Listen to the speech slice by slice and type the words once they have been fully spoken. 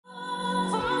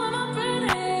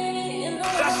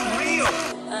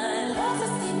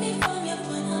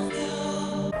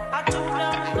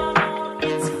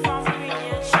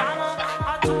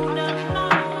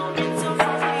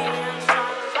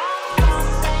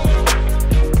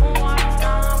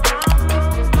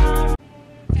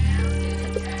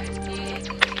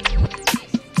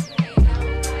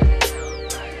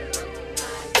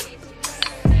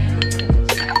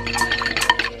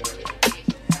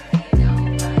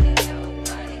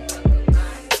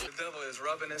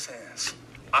in his hands.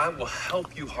 I will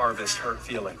help you harvest hurt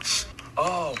feelings.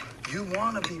 Oh, you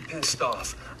want to be pissed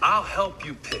off? I'll help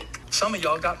you pick. Some of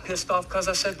y'all got pissed off because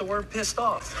I said the word pissed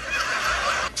off.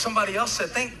 Somebody else said,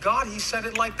 thank God he said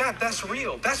it like that. That's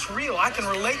real. That's real. I can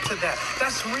relate to that.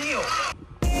 That's real.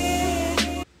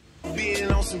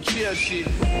 Being on some chill shit.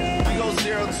 We go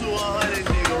 0 to 100,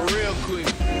 nigga, real quick.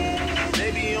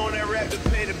 They be on that rap to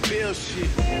pay the bill shit.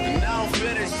 And I don't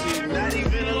feel that shit, not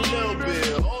even a little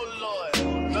bit. Oh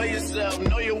Lord, know yourself,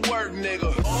 know your work,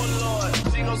 nigga. Oh Lord,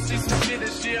 she gon' see some shit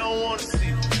that she don't wanna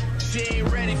see. She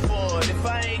ain't ready for it. If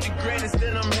I ain't the greatest,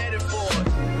 then I'm headed for it.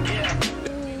 Yeah.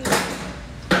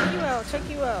 Check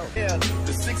you out. Yeah,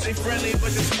 the 6 ain't friendly,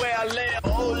 but this way I live.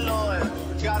 Oh Lord,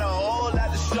 got a whole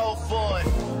lot to show for it.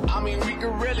 I mean, we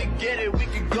can really get it, we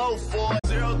can go for it.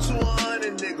 0 to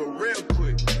 100, nigga, real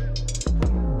quick.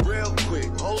 Real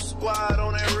quick. Whole squad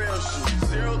on that real shit.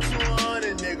 0 to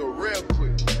 100, nigga, real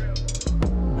quick.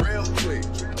 Real quick.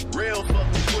 Real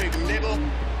fucking quick, nigga.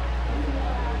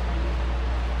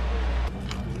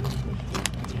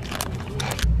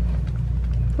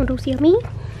 Want to see me?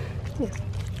 Yes.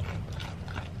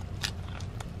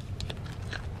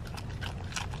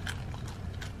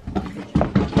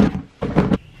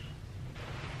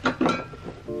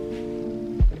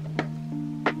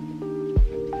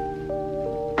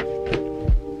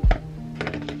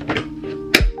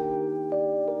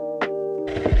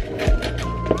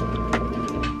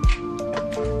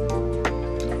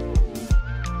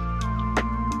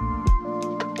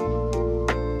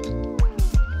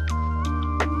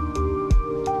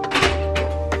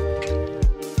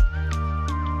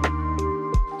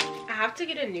 To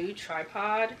get a new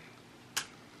tripod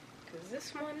because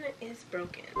this one is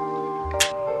broken.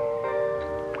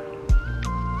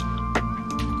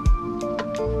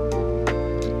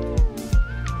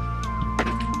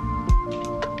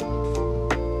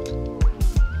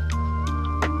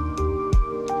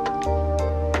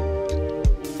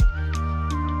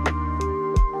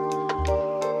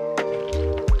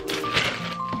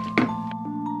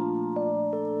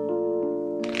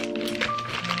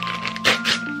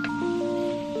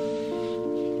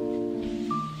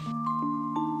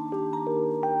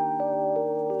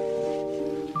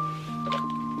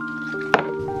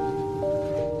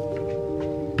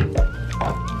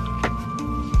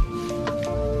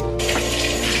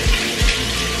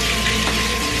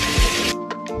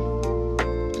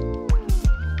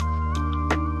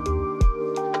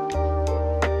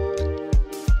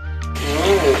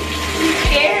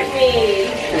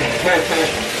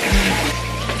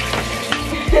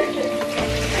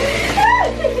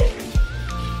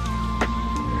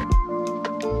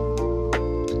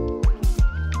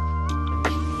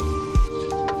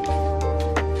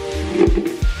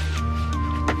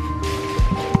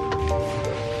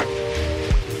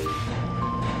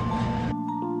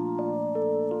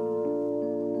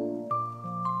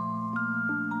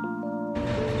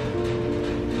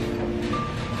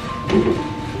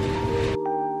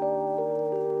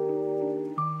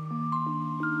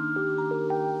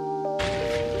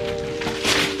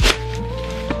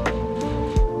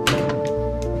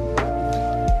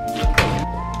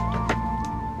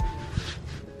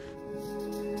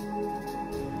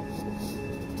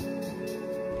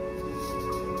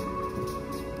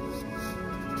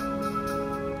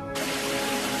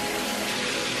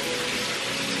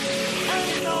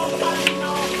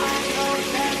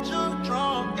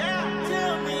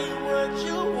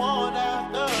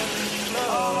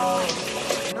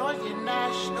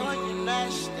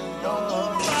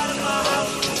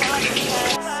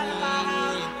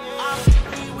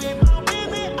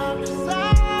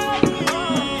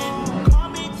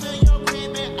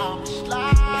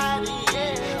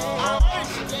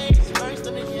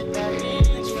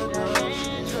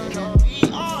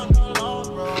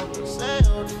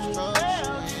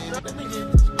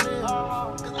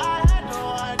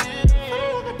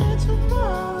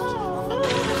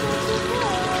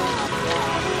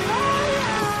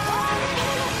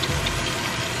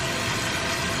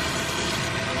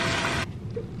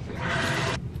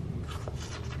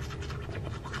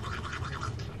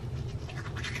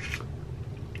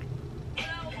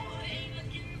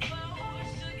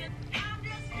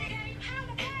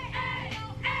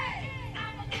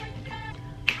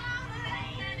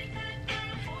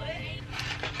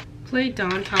 Play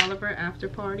Don Toliver After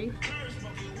Party.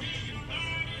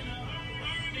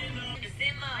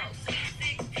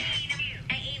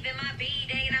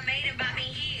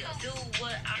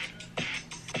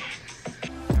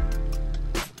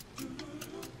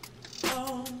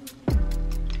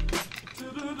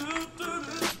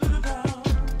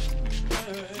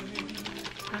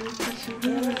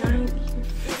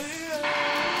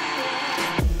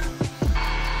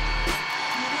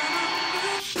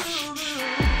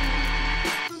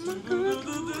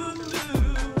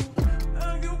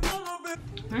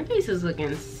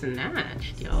 looking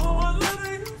snatched, y'all.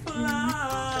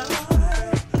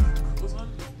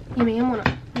 You may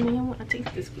wanna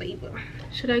taste this flavor.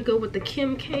 Should I go with the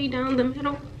Kim K down the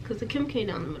middle? Because the Kim K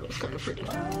down the middle is kind of pretty.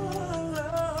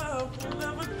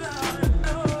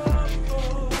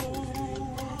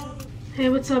 Hey,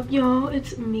 what's up, y'all?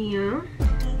 It's Mia.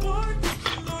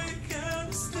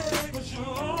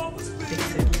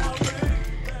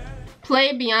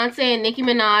 Play Beyonce and Nicki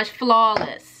Minaj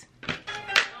Flawless.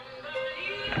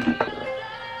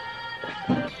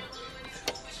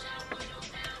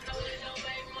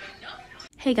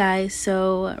 Hey guys,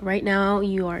 so right now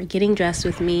you are getting dressed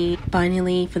with me.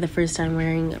 Finally, for the first time,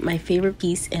 wearing my favorite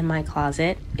piece in my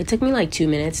closet. It took me like 2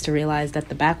 minutes to realize that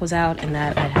the back was out and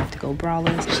that I'd have to go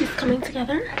braless. She's coming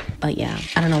together. But yeah,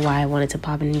 I don't know why I wanted to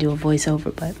pop in and do a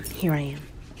voiceover, but here I am.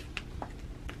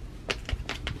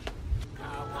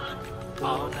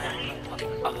 All night,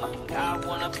 I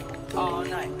wanna all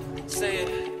night. Say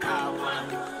it, I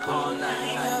wanna all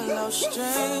night. Hello,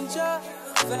 stranger,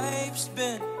 babe's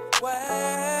been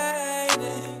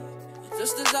waiting.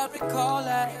 Just as I recall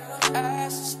that,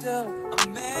 ass is still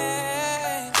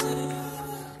amazing.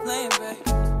 Playing, babe,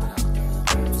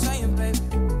 saying, baby,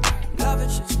 love it,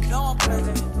 just know I'm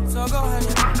crazy. So go ahead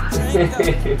and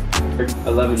drink up.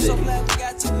 11 days. So glad we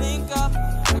got to link up.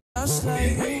 I'll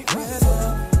say you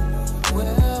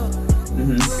will.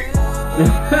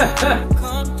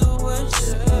 Come through and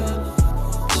chill,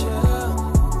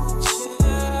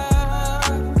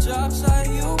 just like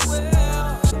you will.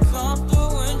 Come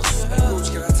through and chill.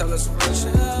 Can I tell us real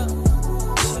shit?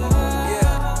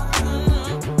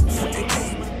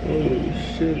 Oh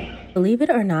shit. Believe it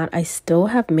or not, I still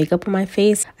have makeup on my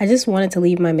face. I just wanted to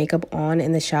leave my makeup on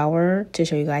in the shower to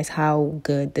show you guys how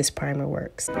good this primer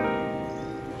works.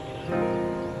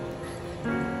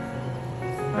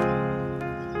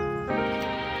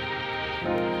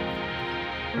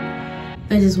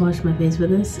 I just washed my face with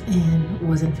this and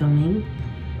wasn't filming,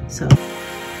 so. There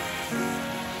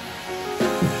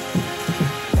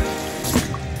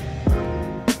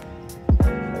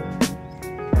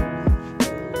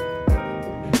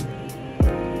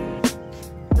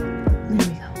we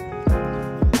go.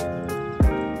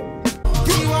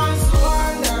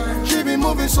 She be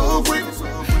moving so quick,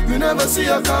 you never see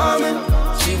her coming.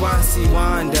 She wants to see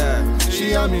Wanda.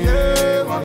 She on me, hey.